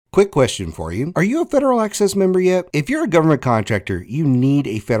Quick question for you. Are you a Federal Access member yet? If you're a government contractor, you need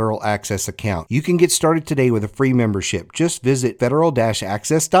a Federal Access account. You can get started today with a free membership. Just visit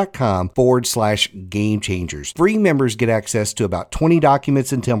federal-access.com/game changers. Free members get access to about 20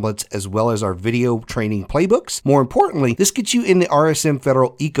 documents and templates, as well as our video training playbooks. More importantly, this gets you in the RSM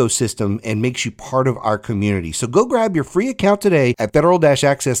Federal ecosystem and makes you part of our community. So go grab your free account today at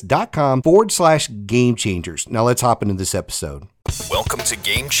federal-access.com/game changers. Now let's hop into this episode. Welcome to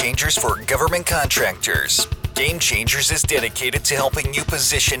Game Changers for Government Contractors. Game Changers is dedicated to helping you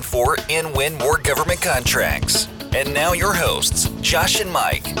position for and win more government contracts. And now your hosts, Josh and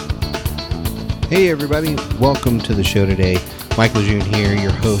Mike. Hey everybody, welcome to the show today. Mike Lejeune here,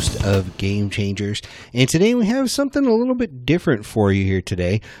 your host of Game Changers. And today we have something a little bit different for you here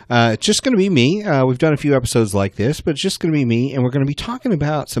today. It's just going to be me. We've done a few episodes like this, but it's just going to be me. And we're going to be talking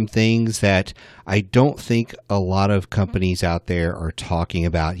about some things that I don't think a lot of companies out there are talking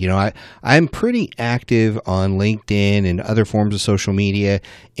about. You know, I'm pretty active on LinkedIn and other forms of social media.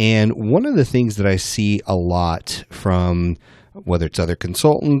 And one of the things that I see a lot from whether it's other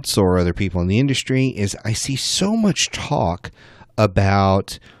consultants or other people in the industry, is I see so much talk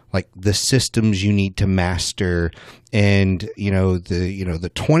about like the systems you need to master and,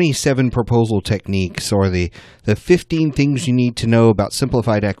 the 27 proposal techniques or the 15 things you need to know about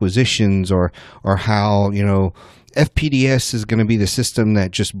simplified acquisitions or how, FPDS is going to be the system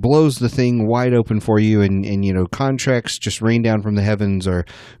that just blows the thing wide open for you and contracts just rain down from the heavens. Or,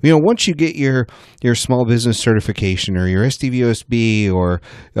 once you get your small business certification or your SDVOSB or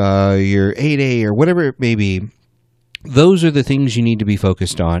your 8A or whatever it may be, those are the things you need to be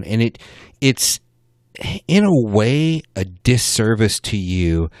focused on. And it's in a way a disservice to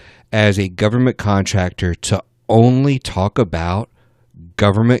you as a government contractor to only talk about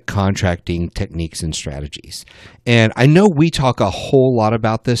government contracting techniques and strategies. And I know we talk a whole lot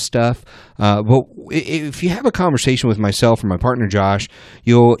about this stuff, but if you have a conversation with myself or my partner Josh,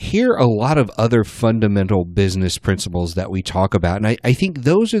 you'll hear a lot of other fundamental business principles that we talk about. And I think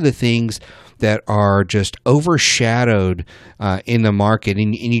those are the things that are just overshadowed in the market,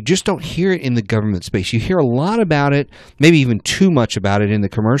 and you just don't hear it in the government space. You hear a lot about it, maybe even too much about it in the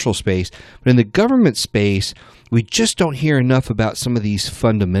commercial space, but in the government space, we just don't hear enough about some of these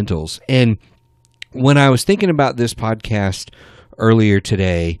fundamentals. And when I was thinking about this podcast earlier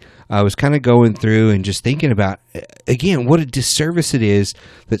today, I was kind of going through and just thinking about, again, what a disservice it is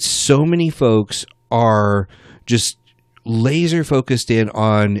that so many folks are just laser focused in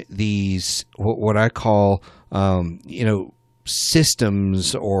on these, what I call,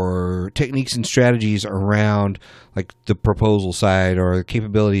 systems or techniques and strategies around like the proposal side or the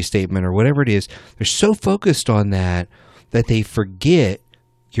capability statement or whatever it is. They're so focused on that they forget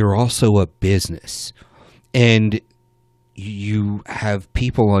you're also a business and you have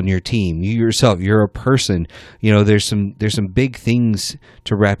people on your team. You yourself, you're a person. There's some big things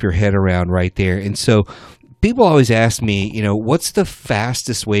to wrap your head around right there. And so people always ask me, what's the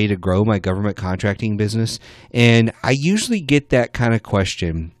fastest way to grow my government contracting business? And I usually get that kind of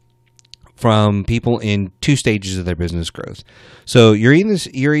question from people in two stages of their business growth. So you're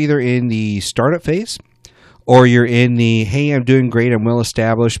either in the startup phase or you're in the, hey, I'm doing great, I'm well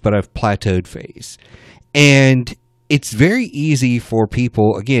established, but I've plateaued phase. And it's very easy for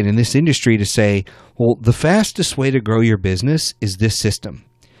people, again, in this industry to say, well, the fastest way to grow your business is this system.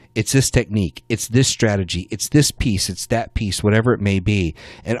 It's this technique, it's this strategy, it's this piece, it's that piece, whatever it may be.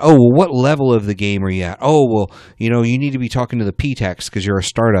 And, what level of the game are you at? You need to be talking to the PTACs because you're a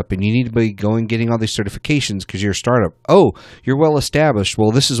startup, and you need to be getting all these certifications because you're a startup. You're well established.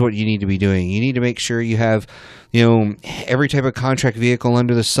 Well, this is what you need to be doing. You need to make sure you have, every type of contract vehicle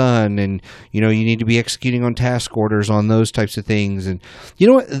under the sun, and, you need to be executing on task orders on those types of things. And you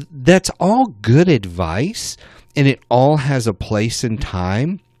know what? That's all good advice, and it all has a place and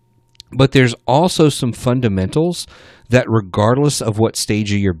time. But there's also some fundamentals that, regardless of what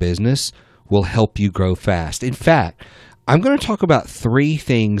stage of your business, will help you grow fast. In fact, I'm going to talk about 3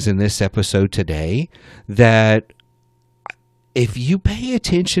 things in this episode today that, if you pay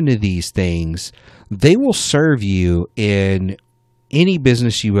attention to these things, they will serve you in any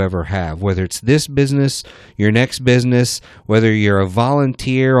business you ever have, whether it's this business, your next business, whether you're a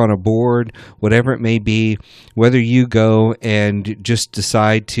volunteer on a board, whatever it may be, whether you go and just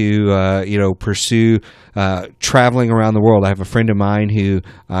decide to, pursue traveling around the world. I have a friend of mine who,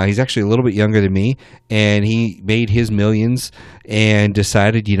 he's actually a little bit younger than me, and he made his millions and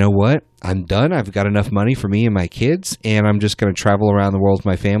decided, you know what? I'm done. I've got enough money for me and my kids, and I'm just going to travel around the world with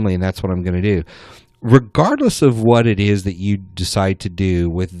my family, and that's what I'm going to do. regardless of what it is that you decide to do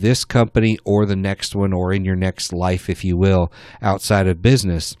with this company or the next one or in your next life, if you will, outside of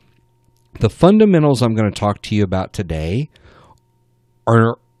business, the fundamentals I'm going to talk to you about today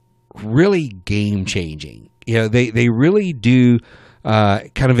are really game changing. They really do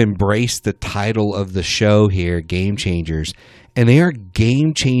kind of embrace the title of the show here, Game Changers, and they are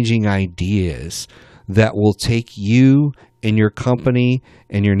game changing ideas that will take you and your company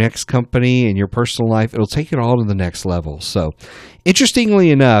and your next company and your personal life. It'll take it all to the next level. So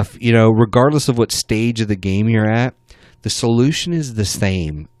interestingly enough, regardless of what stage of the game you're at, the solution is the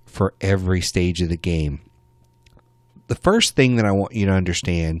same for every stage of the game. The first thing that I want you to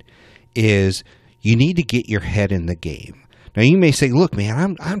understand is you need to get your head in the game. Now, you may say, look,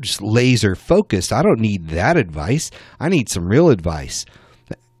 man, I'm just laser focused. I don't need that advice. I need some real advice.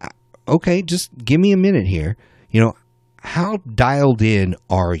 Okay, just give me a minute here. How dialed in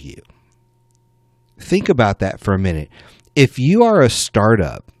are you? Think about that for a minute. If you are a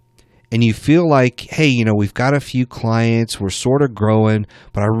startup and you feel like, hey, we've got a few clients, we're sort of growing,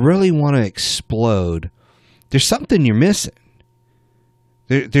 but I really want to explode, there's something you're missing.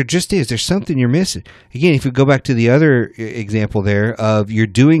 There just is. There's something you're missing. Again, if you go back to the other example there of you're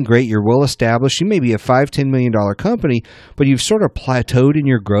doing great, you're well established, you may be a $5-10 million company, but you've sort of plateaued in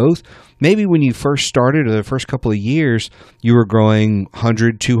your growth. Maybe when you first started or the first couple of years, you were growing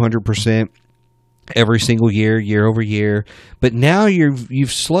 100, 200% every single year, year over year. But now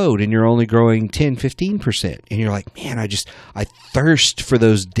you've slowed and you're only growing 10, 15%. And you're like, man, I thirst for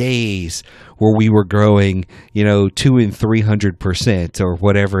those days where we were growing, 200 and 300% or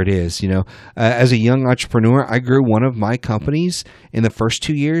whatever it is. As a young entrepreneur, I grew one of my companies in the first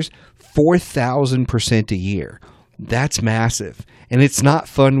 2 years, 4,000% a year. That's massive. And it's not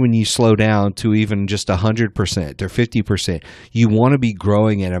fun when you slow down to even just 100% or 50%. You want to be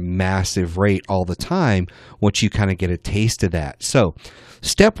growing at a massive rate all the time once you kind of get a taste of that. So,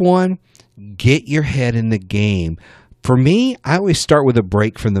 step one, get your head in the game. For me, I always start with a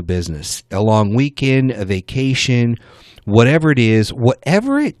break from the business. A long weekend, a vacation, whatever it is,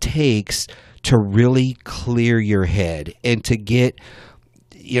 whatever it takes to really clear your head and to get,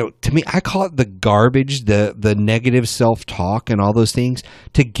 to me, I call it the garbage, the negative self-talk and all those things,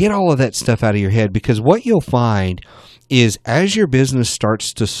 to get all of that stuff out of your head. Because what you'll find is as your business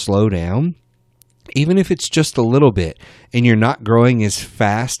starts to slow down, even if it's just a little bit, and you're not growing as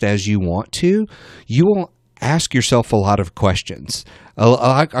fast as you want to, you will ask yourself a lot of questions.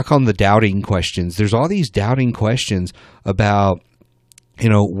 I call them the doubting questions. There's all these doubting questions about,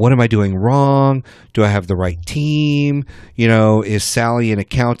 what am I doing wrong? Do I have the right team? Is Sally in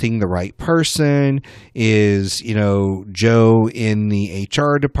accounting the right person? Is, Joe in the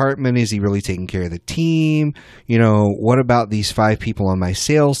HR department? Is he really taking care of the team? What about these 5 people on my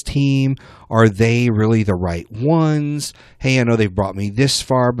sales team? Are they really the right ones? Hey, I know they've brought me this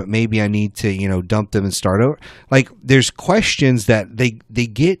far, but maybe I need to, dump them and start over. Like, there's questions that they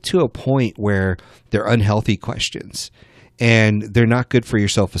get to a point where they're unhealthy questions. And they're not good for your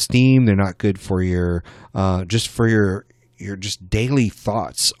self-esteem. They're not good for your just daily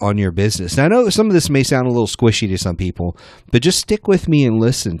thoughts on your business. Now, I know some of this may sound a little squishy to some people, but just stick with me and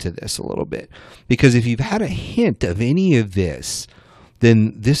listen to this a little bit. Because if you've had a hint of any of this,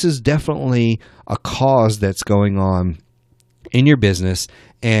 then this is definitely a cause that's going on in your business,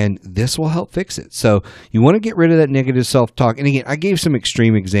 and this will help fix it. So you want to get rid of that negative self-talk. And again, I gave some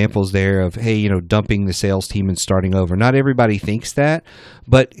extreme examples there of, hey, dumping the sales team and starting over. Not everybody thinks that,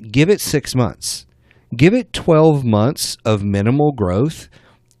 but give it 6 months. Give it 12 months of minimal growth,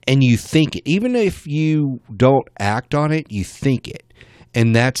 and you think it. Even if you don't act on it, you think it.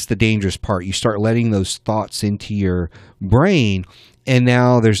 And that's the dangerous part. You start letting those thoughts into your brain, and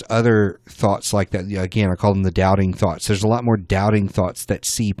now there's other thoughts like that. Again, I call them the doubting thoughts. There's a lot more doubting thoughts that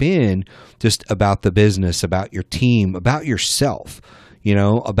seep in just about the business, about your team, about yourself,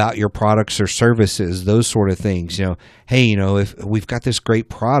 about your products or services, those sort of things. Hey, if we've got this great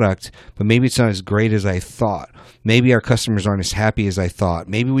product, but maybe it's not as great as I thought. Maybe our customers aren't as happy as I thought.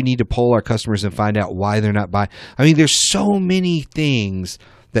 Maybe we need to poll our customers and find out why they're not buying. I mean, there's so many things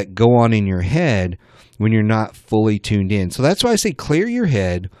that go on in your head when you're not fully tuned in. So that's why I say clear your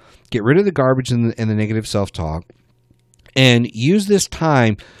head, get rid of the garbage and the negative self-talk, and use this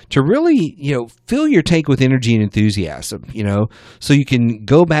time to really, fill your tank with energy and enthusiasm, so you can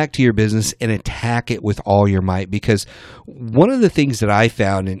go back to your business and attack it with all your might. Because one of the things that I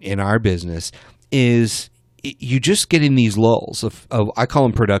found in our business is you just get in these lulls of I call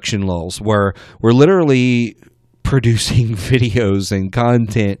them production lulls, where we're literally producing videos and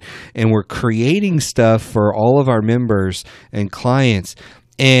content, and we're creating stuff for all of our members and clients.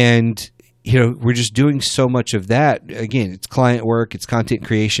 And, we're just doing so much of that. Again, it's client work, it's content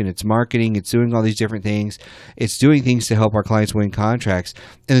creation, it's marketing, it's doing all these different things. It's doing things to help our clients win contracts.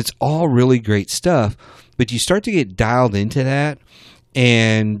 And it's all really great stuff. But you start to get dialed into that,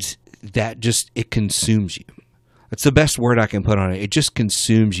 and that just, it consumes you. That's the best word I can put on it. It just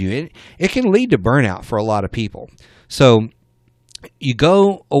consumes you. It can lead to burnout for a lot of people. So you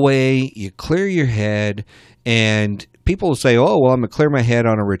go away, you clear your head, and people will say, oh, well, I'm going to clear my head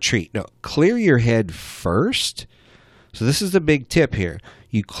on a retreat. No, clear your head first. So this is the big tip here.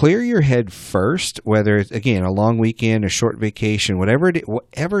 You clear your head first, whether it's, again, a long weekend, a short vacation,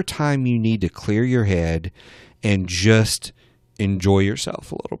 whatever time you need to clear your head and just enjoy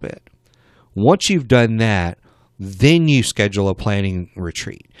yourself a little bit. Once you've done that, then you schedule a planning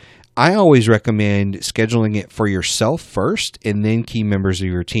retreat. I always recommend scheduling it for yourself first and then key members of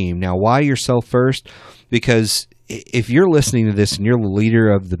your team. Now, why yourself first? Because if you're listening to this and you're the leader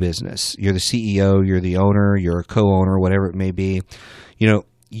of the business, you're the CEO, you're the owner, you're a co-owner, whatever it may be,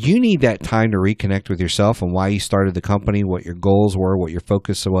 you need that time to reconnect with yourself and why you started the company, what your goals were, what your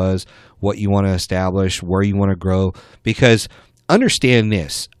focus was, what you want to establish, where you want to grow. Because understand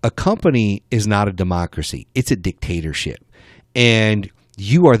this, a company is not a democracy. It's a dictatorship. And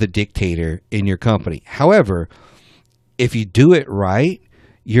you are the dictator in your company. However, if you do it right,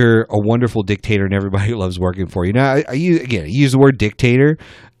 you're a wonderful dictator and everybody loves working for you. Now, I use the word dictator,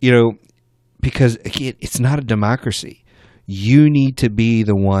 because, again, it's not a democracy. You need to be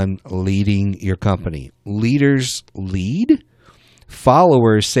the one leading your company. Leaders lead.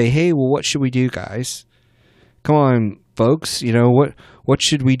 Followers say, hey, well, what should we do, guys? Come on, folks. What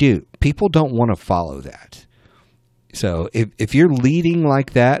should we do? People don't want to follow that. So if you're leading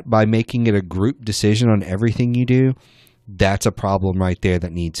like that by making it a group decision on everything you do, that's a problem right there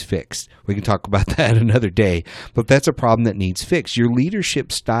that needs fixed. We can talk about that another day, but that's a problem that needs fixed. Your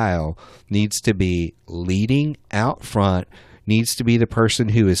leadership style needs to be leading out front, needs to be the person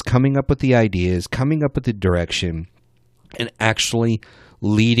who is coming up with the ideas, coming up with the direction, and actually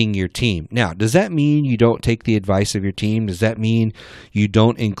leading your team. Now, does that mean you don't take the advice of your team? Does that mean you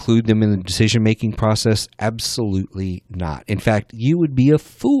don't include them in the decision-making process? Absolutely not. In fact, you would be a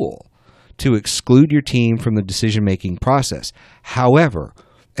fool to exclude your team from the decision-making process. However,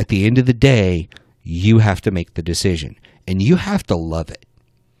 at the end of the day, you have to make the decision, and you have to love it.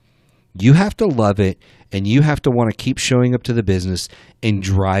 You have to love it, and you have to want to keep showing up to the business and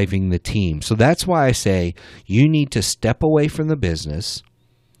driving the team. So that's why I say you need to step away from the business,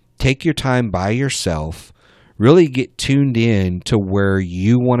 take your time by yourself, really get tuned in to where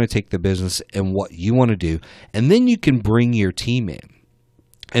you want to take the business and what you want to do, and then you can bring your team in.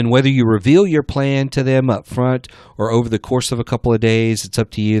 And whether you reveal your plan to them up front or over the course of a couple of days, it's up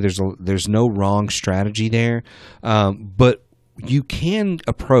to you. There's no wrong strategy there. But you can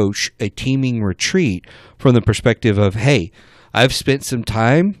approach a teaming retreat from the perspective of, hey, I've spent some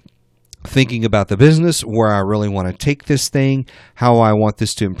time thinking about the business, where I really want to take this thing, how I want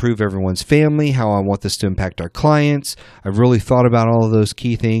this to improve everyone's family, how I want this to impact our clients. I've really thought about all of those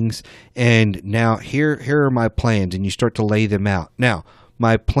key things. And now here are my plans, and you start to lay them out. Now,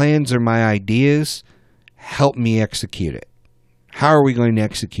 my plans are my ideas. Help me execute it. How are we going to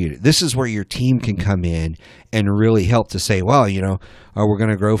execute it? This is where your team can come in and really help to say, well, we're going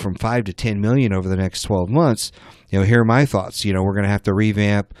to grow from 5 to 10 million over the next 12 months. Here are my thoughts. We're going to have to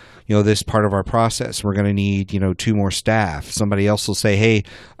revamp, this part of our process. We're going to need, 2 more staff. Somebody else will say, hey,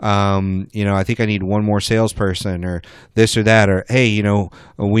 I think I need 1 more salesperson, or this or that, or, hey,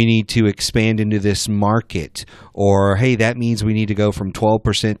 we need to expand into this market, or, hey, that means we need to go from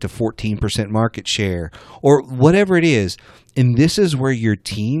 12% to 14% market share, or whatever it is. And this is where your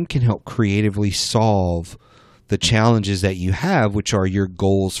team can help creatively solve the challenges that you have, which are your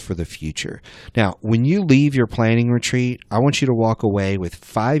goals for the future. Now, when you leave your planning retreat, I want you to walk away with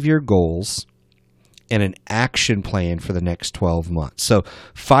 5-year goals and an action plan for the next 12 months. So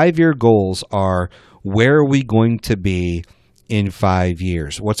 5-year goals are, where are we going to be in 5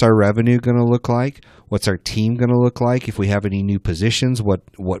 years? What's our revenue going to look like? What's our team going to look like? If we have any new positions,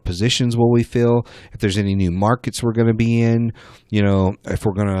 what positions will we fill? If there's any new markets we're going to be in, if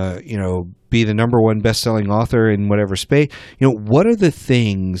we're going to, be the number 1 best-selling author in whatever space, what are the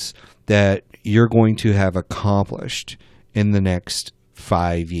things that you're going to have accomplished in the next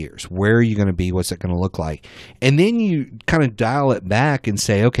 5 years? Where are you going to be? What's it going to look like? And then you kind of dial it back and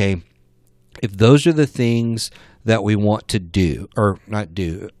say, okay, if those are the things that we want to do, or not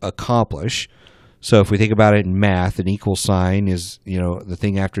do, accomplish. So if we think about it in math, an equal sign is, the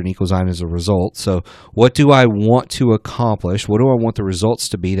thing after an equal sign is a result. So what do I want to accomplish? What do I want the results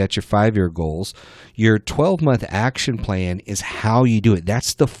to be? That's your 5-year goals. Your 12-month action plan is how you do it.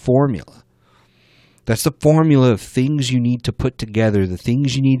 That's the formula. That's the formula of things you need to put together, the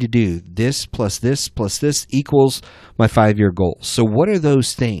things you need to do. This plus this plus this equals my 5-year goals. So what are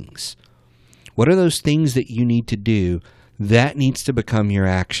those things? What are those things that you need to do? That needs to become your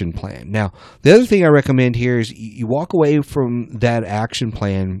action plan. Now, the other thing I recommend here is you walk away from that action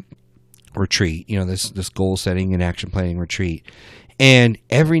plan retreat, this goal setting and action planning retreat. And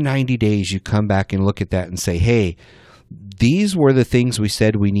every 90 days you come back and look at that and say, hey, these were the things we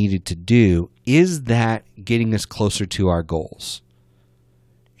said we needed to do. Is that getting us closer to our goals?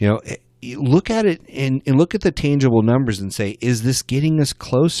 Look at it and look at the tangible numbers and say, is this getting us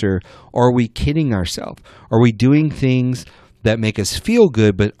closer, or are we kidding ourselves? Are we doing things that make us feel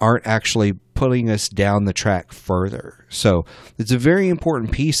good but aren't actually putting us down the track further? So it's a very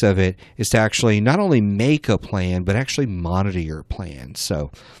important piece of it, is to actually not only make a plan, but actually monitor your plan.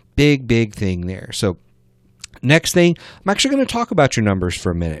 So big thing there. So next thing, I'm actually going to talk about your numbers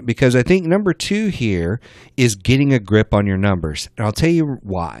for a minute, because I think number 2 here is getting a grip on your numbers. And I'll tell you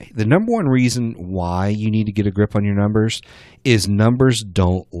why. The number one reason why you need to get a grip on your numbers is numbers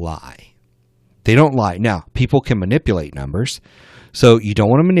don't lie. They don't lie. Now, people can manipulate numbers. So you don't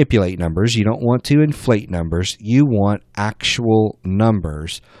want to manipulate numbers. You don't want to inflate numbers. You want actual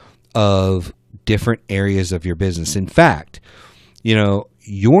numbers of different areas of your business. In fact,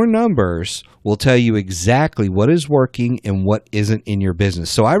 your numbers will tell you exactly what is working and what isn't in your business.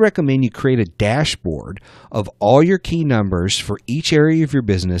 So I recommend you create a dashboard of all your key numbers for each area of your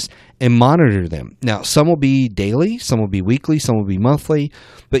business and monitor them. Now, some will be daily, some will be weekly, some will be monthly,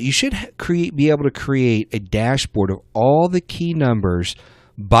 but you should be able to create a dashboard of all the key numbers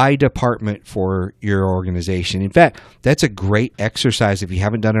by department for your organization. In fact, that's a great exercise, if you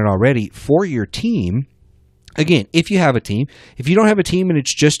haven't done it already, for your team. Again, if you have a team. If you don't have a team and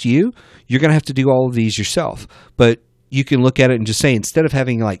it's just you, you're going to have to do all of these yourself. But you can look at it and just say, instead of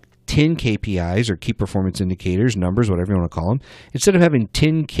having like 10 KPIs or key performance indicators, numbers, whatever you want to call them, instead of having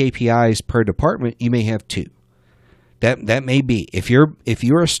 10 KPIs per department, you may have 2. That may be. If you're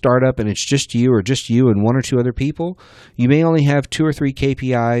a startup and it's just you, or just you and 1 or 2 other people, you may only have 2 or 3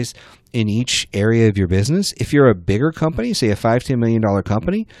 KPIs in each area of your business. If you're a bigger company, say a $5-10 million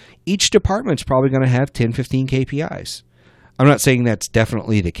company, each department's probably going to have 10-15 KPIs. I'm not saying that's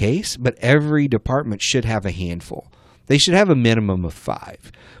definitely the case, but every department should have a handful. They should have a minimum of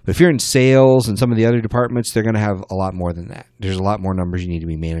 5. But if you're in sales and some of the other departments, they're going to have a lot more than that. There's a lot more numbers you need to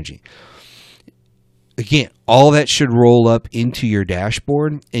be managing. Again, all that should roll up into your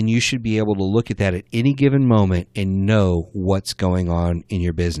dashboard, and you should be able to look at that at any given moment and know what's going on in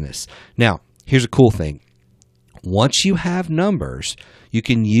your business. Now, here's a cool thing. Once you have numbers, you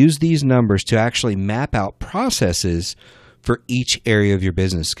can use these numbers to actually map out processes for each area of your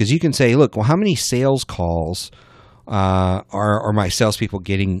business. Because you can say, look, well, how many sales calls are my salespeople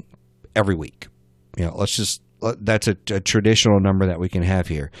getting every week? That's a traditional number that we can have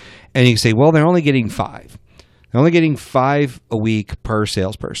here. And you can say, well, they're only getting 5. They're only getting 5 a week per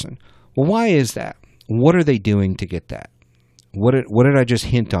salesperson. Well, why is that? What are they doing to get that? What did I just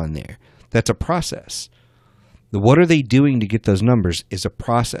hint on there? That's a process. What are they doing to get those numbers is a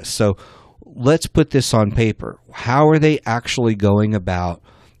process. So let's put this on paper. How are they actually going about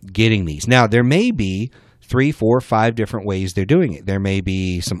getting these? Now, there may be 3, 4, 5 different ways they're doing it. There may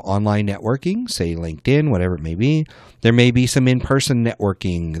be some online networking, say LinkedIn, whatever it may be. There may be some in-person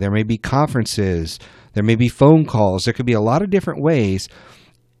networking. There may be conferences. There may be phone calls. There could be a lot of different ways.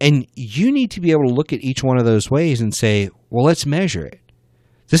 And you need to be able to look at each one of those ways and say, well, let's measure it.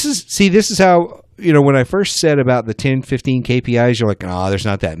 This is how, when I first said about the 10, 15 KPIs, you're like, oh, there's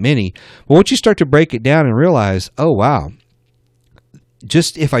not that many. But once you start to break it down and realize, oh, wow,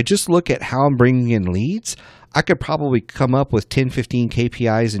 if I just look at how I'm bringing in leads, I could probably come up with 10, 15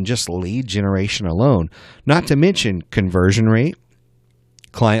 KPIs in just lead generation alone, not to mention conversion rate,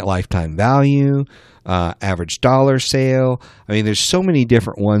 client lifetime value, average dollar sale. I mean, there's so many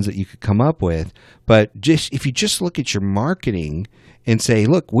different ones that you could come up with. But if you just look at your marketing and say,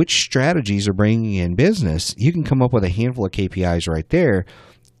 look, which strategies are bringing in business, you can come up with a handful of KPIs right there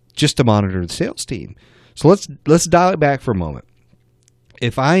just to monitor the sales team. So let's dial it back for a moment.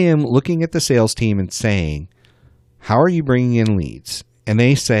 If I am looking at the sales team and saying, how are you bringing in leads? And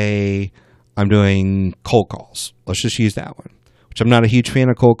they say, I'm doing cold calls. Let's just use that one, which I'm not a huge fan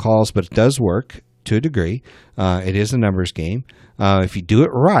of cold calls, but it does work to a degree. It is a numbers game. If you do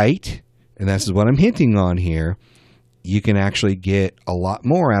it right, and this is what I'm hinting on here, you can actually get a lot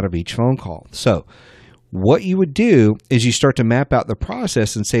more out of each phone call. So what you would do is you start to map out the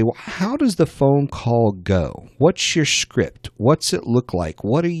process and say, well, how does the phone call go? What's your script? What's it look like?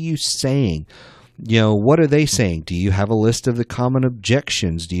 What are you saying? What are they saying? Do you have a list of the common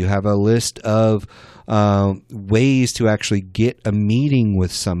objections? Do you have a list of ways to actually get a meeting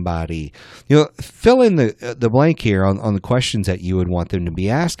with somebody? Fill in the blank here on the questions that you would want them to be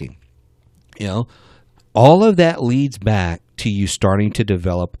asking. All of that leads back to you starting to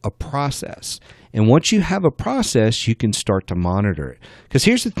develop a process. And once you have a process, you can start to monitor it. Because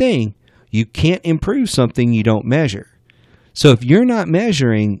here's the thing, you can't improve something you don't measure. So if you're not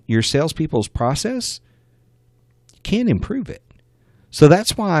measuring your salespeople's process, you can't improve it. So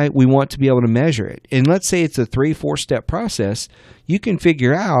that's why we want to be able to measure it. And let's say it's a 3-4 step process. You can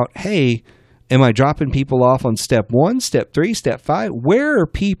figure out, hey, am I dropping people off on step 1, step 3, step 5? Where are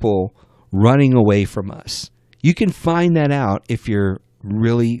people running away from us? You can find that out if you're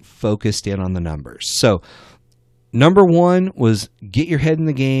really focused in on the numbers. So number 1 was get your head in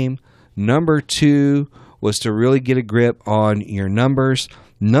the game. Number 2 was to really get a grip on your numbers.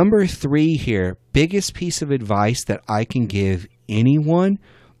 Number 3 here, biggest piece of advice that I can give anyone,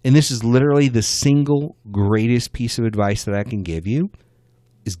 and this is literally the single greatest piece of advice that I can give you,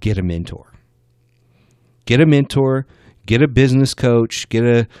 is get a mentor. Get a mentor, get a business coach, get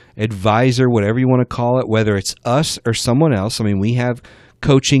an advisor, whatever you want to call it, whether it's us or someone else. I mean, we have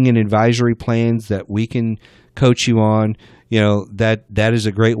coaching and advisory plans that we can coach you on. That is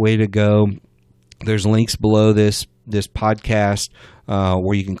a great way to go. There's links below this podcast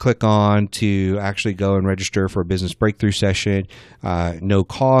where you can click on to actually go and register for a business breakthrough session. No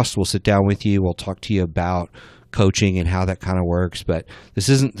cost. We'll sit down with you. We'll talk to you about coaching and how that kind of works. But this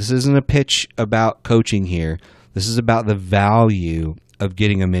isn't a pitch about coaching here. This is about the value of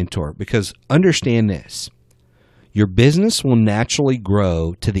getting a mentor. Because understand this, your business will naturally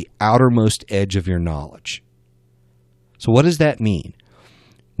grow to the outermost edge of your knowledge. So what does that mean?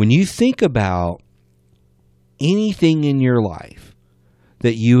 When you think about anything in your life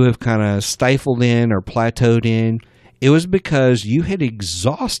that you have kind of stifled in or plateaued in, it was because you had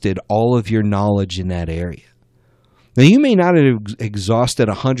exhausted all of your knowledge in that area. Now, you may not have exhausted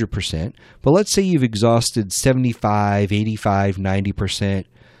 100%, but let's say you've exhausted 75, 85, 90%.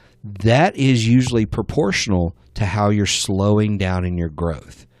 That is usually proportional to how you're slowing down in your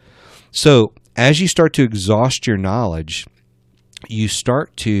growth. So as you start to exhaust your knowledge, you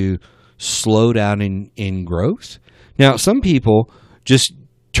start to slow down in growth. Now, some people just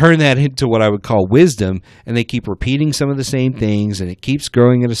turn that into what I would call wisdom, and they keep repeating some of the same things, and it keeps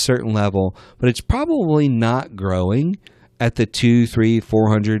growing at a certain level, but it's probably not growing at the 200, 300,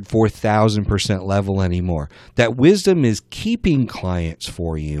 400, 4,000% level anymore. That wisdom is keeping clients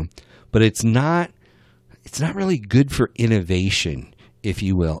for you, but it's not really good for innovation, if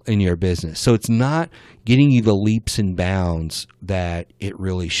you will, in your business. So it's not getting you the leaps and bounds that it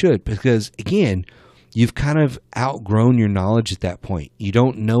really should, because again, you've kind of outgrown your knowledge at that point. You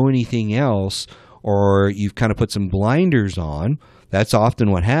don't know anything else, or you've kind of put some blinders on. That's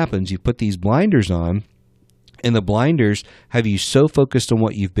often what happens. You put these blinders on, and the blinders have you so focused on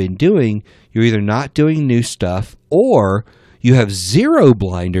what you've been doing, you're either not doing new stuff, or you have zero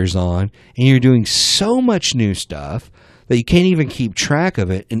blinders on, and you're doing so much new stuff that you can't even keep track of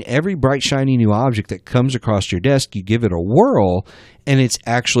it. And every bright, shiny new object that comes across your desk, you give it a whirl, and it's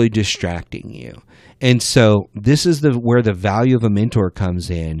actually distracting you. And so this is where the value of a mentor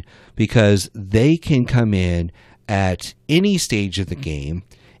comes in, because they can come in at any stage of the game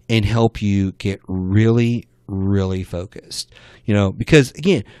and help you get really, really focused. Because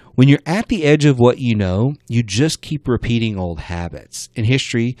again, when you're at the edge of what you know, you just keep repeating old habits. In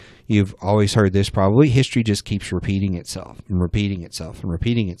history, you've always heard this probably, history just keeps repeating itself and repeating itself and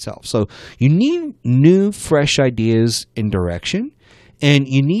repeating itself. So you need new, fresh ideas and direction. And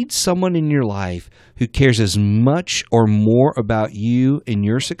you need someone in your life who cares as much or more about you and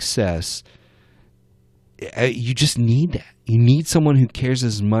your success. You just need that. You need someone who cares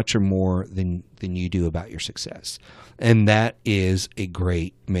as much or more than you do about your success. And that is a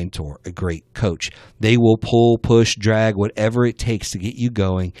great mentor, a great coach. They will pull, push, drag, whatever it takes to get you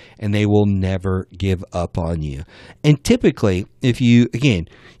going, and they will never give up on you. And typically, you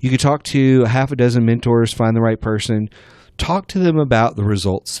could talk to a half a dozen mentors, find the right person, talk to them about the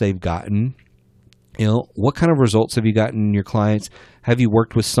results they've gotten. What kind of results have you gotten in your clients? Have you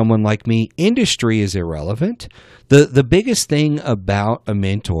worked with someone like me? Industry is irrelevant. The biggest thing about a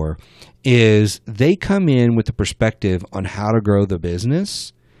mentor is they come in with a perspective on how to grow the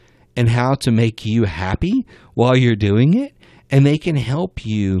business and how to make you happy while you're doing it. And they can help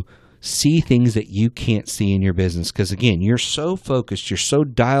you see things that you can't see in your business. Because again, you're so focused, you're so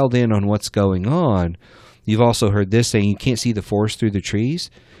dialed in on what's going on. You've also heard this saying, you can't see the forest through the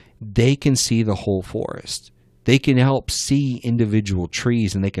trees. They can see the whole forest. They can help see individual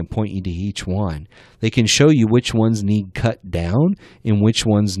trees and they can point you to each one. They can show you which ones need cut down and which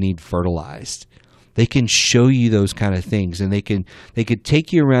ones need fertilized. They can show you those kind of things, and they could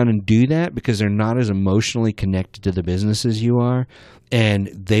take you around and do that because they're not as emotionally connected to the business as you are, and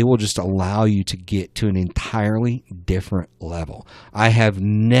they will just allow you to get to an entirely different level. I have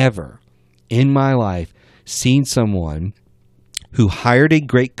never in my life seen someone who hired a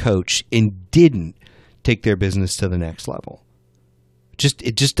great coach and didn't take their business to the next level.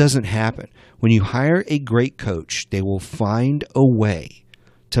 It just doesn't happen. When you hire a great coach, they will find a way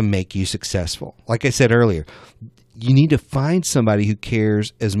to make you successful. Like I said earlier, you need to find somebody who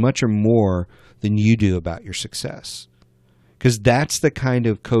cares as much or more than you do about your success. Because that's the kind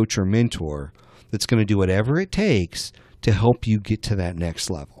of coach or mentor that's going to do whatever it takes to help you get to that next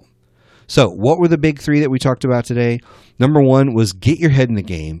level. So what were the big three that we talked about today? Number one was get your head in the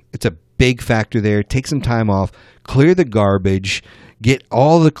game. It's a big factor there. Take some time off, clear the garbage, get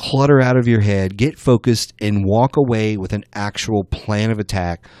all the clutter out of your head, get focused, and walk away with an actual plan of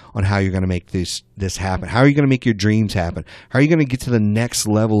attack on how you're going to make this happen. How are you going to make your dreams happen? How are you going to get to the next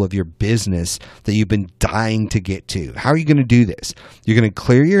level of your business that you've been dying to get to? How are you going to do this? You're going to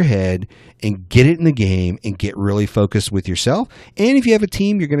clear your head and get it in the game and get really focused with yourself. And if you have a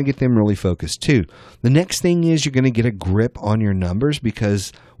team, you're going to get them really focused too. The next thing is you're going to get a grip on your numbers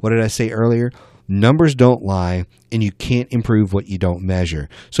because, what did I say earlier? Numbers don't lie, and you can't improve what you don't measure.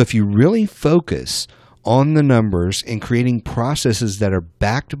 So if you really focus on the numbers and creating processes that are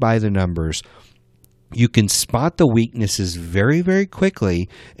backed by the numbers, you can spot the weaknesses very, very quickly,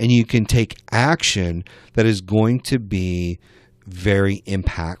 and you can take action that is going to be very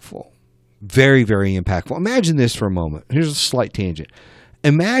impactful. Very, very impactful. Imagine this for a moment. Here's a slight tangent.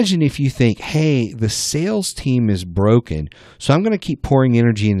 Imagine if you think, hey, the sales team is broken, so I'm going to keep pouring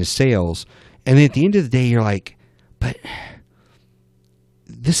energy into sales. And then at the end of the day, you're like, but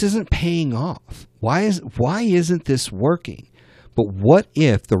this isn't paying off. Why isn't this working? But what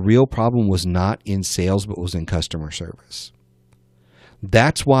if the real problem was not in sales, but was in customer service?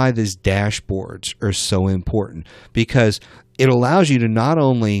 That's why these dashboards are so important, because it allows you to not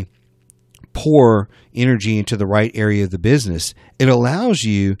only pour energy into the right area of the business, it allows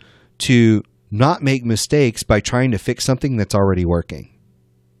you to not make mistakes by trying to fix something that's already working.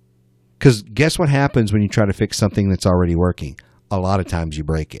 Because guess what happens when you try to fix something that's already working? A lot of times you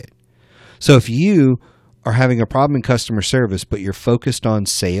break it. So if you are having a problem in customer service, but you're focused on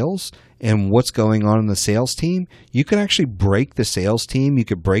sales and what's going on in the sales team, you could actually break the sales team. You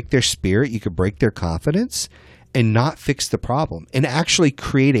could break their spirit. You could break their confidence and not fix the problem and actually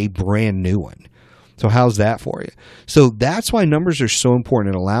create a brand new one. So how's that for you? So that's why numbers are so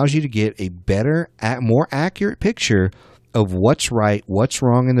important. It allows you to get a better, more accurate picture of what's right, what's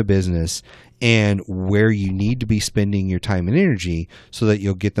wrong in the business, and where you need to be spending your time and energy so that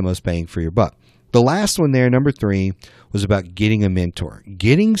you'll get the most bang for your buck. The last one there, number 3, was about getting a mentor.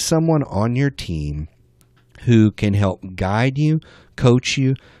 Getting someone on your team who can help guide you, coach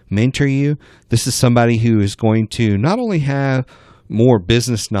you, mentor you. This is somebody who is going to not only have more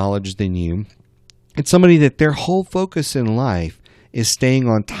business knowledge than you, it's somebody that their whole focus in life is staying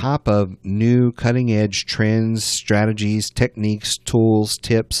on top of new cutting-edge trends, strategies, techniques, tools,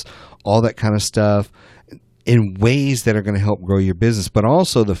 tips, all that kind of stuff in ways that are going to help grow your business, but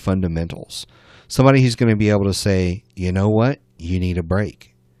also the fundamentals. Somebody who's going to be able to say, you know what? You need a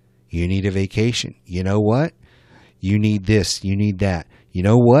break. You need a vacation. You know what? You need this. You need that. You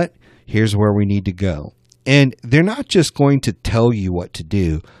know what? Here's where we need to go. And they're not just going to tell you what to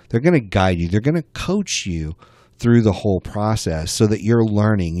do. They're going to guide you. They're going to coach you through the whole process so that you're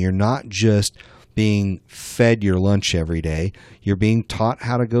learning. You're not just being fed your lunch every day. You're being taught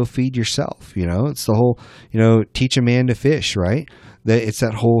how to go feed yourself. It's the whole, teach a man to fish, right? It's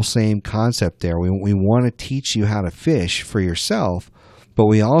that whole same concept there. We want to teach you how to fish for yourself, but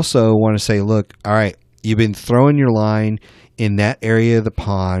we also want to say, look, all right, you've been throwing your line in that area of the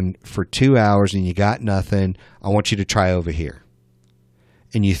pond for 2 hours and you got nothing. I want you to try over here.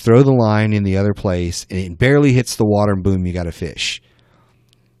 And you throw the line in the other place and it barely hits the water and boom, you got a fish.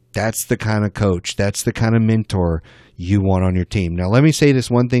 That's the kind of coach. That's the kind of mentor you want on your team. Now, let me say this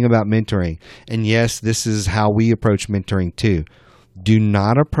one thing about mentoring. And yes, this is how we approach mentoring too. Do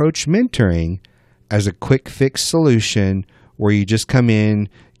not approach mentoring as a quick fix solution where you just come in,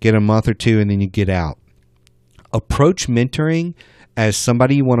 get a month or two, and then you get out. Approach mentoring as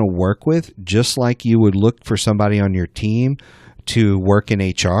somebody you want to work with, just like you would look for somebody on your team to work in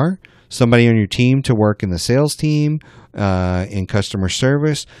HR, somebody on your team to work in the sales team, in customer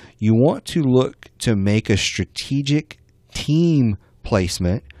service. You want to look to make a strategic team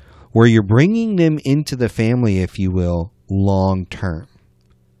placement where you're bringing them into the family, if you will, long term.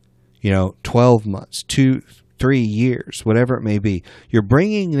 12 months, 2-3 years, whatever it may be. You're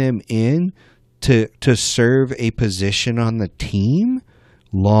bringing them in to serve a position on the team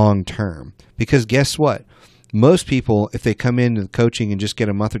long term. Because guess what? Most people, if they come into the coaching and just get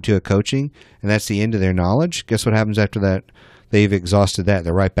a month or two of coaching, and that's the end of their knowledge, guess what happens after that? They've exhausted that.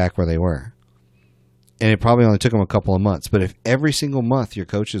 They're right back where they were. And it probably only took them a couple of months. But if every single month your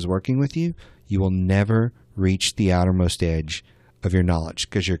coach is working with you, you will never reach the outermost edge of your knowledge,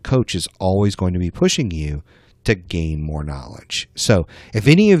 because your coach is always going to be pushing you to gain more knowledge. So if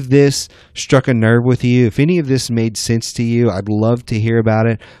any of this struck a nerve with you, if any of this made sense to you, I'd love to hear about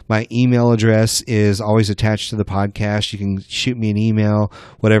it. My email address is always attached to the podcast. You can shoot me an email,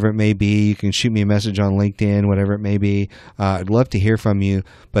 whatever it may be. You can shoot me a message on LinkedIn, whatever it may be. I'd love to hear from you.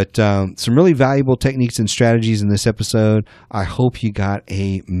 But some really valuable techniques and strategies in this episode. I hope you got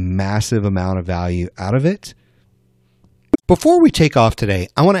a massive amount of value out of it. Before we take off today,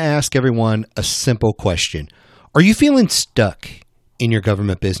 I want to ask everyone a simple question. Are you feeling stuck in your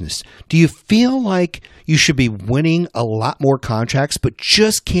government business? Do you feel like you should be winning a lot more contracts, but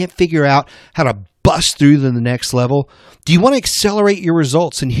just can't figure out how to bust through to the next level? Do you want to accelerate your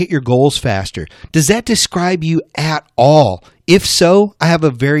results and hit your goals faster? Does that describe you at all? If so, I have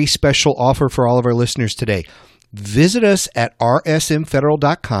a very special offer for all of our listeners today. Visit us at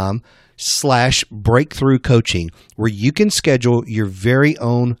rsmfederal.com/breakthrough coaching, where you can schedule your very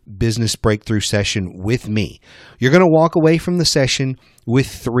own business breakthrough session with me. You're going to walk away from the session with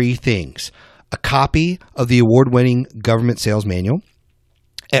 3 things: a copy of the award-winning government sales manual,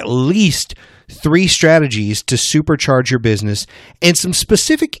 at least 3 strategies to supercharge your business, and some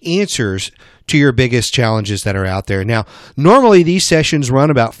specific answers to your biggest challenges that are out there. Now, normally these sessions run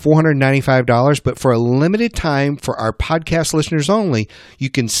about $495, but for a limited time for our podcast listeners only, you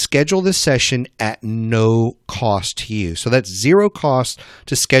can schedule this session at no cost to you. So that's 0 cost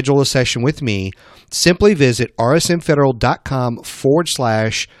to schedule a session with me. Simply visit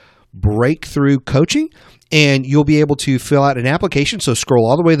rsmfederal.com/breakthrough coaching. And you'll be able to fill out an application. So scroll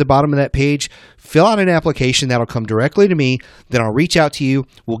all the way to the bottom of that page, fill out an application that'll come directly to me. Then I'll reach out to you.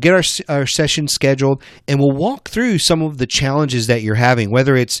 We'll get our session scheduled, and we'll walk through some of the challenges that you're having,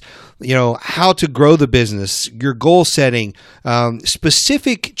 whether it's, how to grow the business, your goal setting,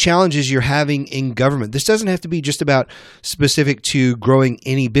 specific challenges you're having in government. This doesn't have to be just about specific to growing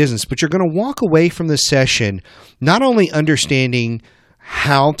any business, but you're going to walk away from the session not only understanding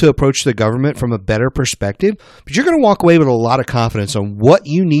how to approach the government from a better perspective, but you're going to walk away with a lot of confidence on what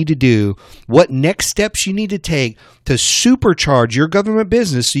you need to do, what next steps you need to take to supercharge your government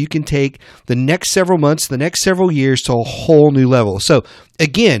business so you can take the next several months, the next several years to a whole new level. So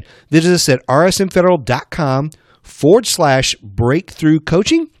again, visit us at rsmfederal.com/breakthrough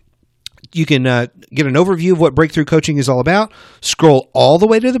coaching. You can get an overview of what Breakthrough Coaching is all about. Scroll all the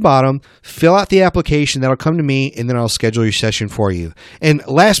way to the bottom, fill out the application. That'll come to me, and then I'll schedule your session for you. And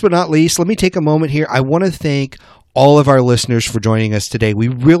last but not least, let me take a moment here. I want to thank all of our listeners for joining us today. We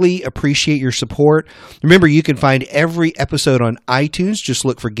really appreciate your support. Remember, you can find every episode on iTunes. Just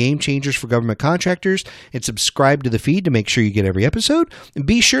look for Game Changers for Government Contractors and subscribe to the feed to make sure you get every episode. And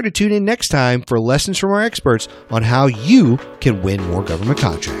be sure to tune in next time for lessons from our experts on how you can win more government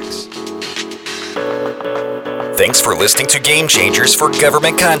contracts. Thanks for listening to Game Changers for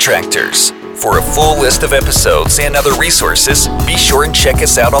Government Contractors. For a full list of episodes and other resources, be sure and check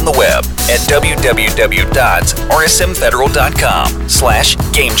us out on the web at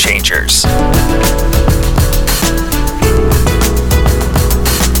www.rsmfederal.com/gamechangers.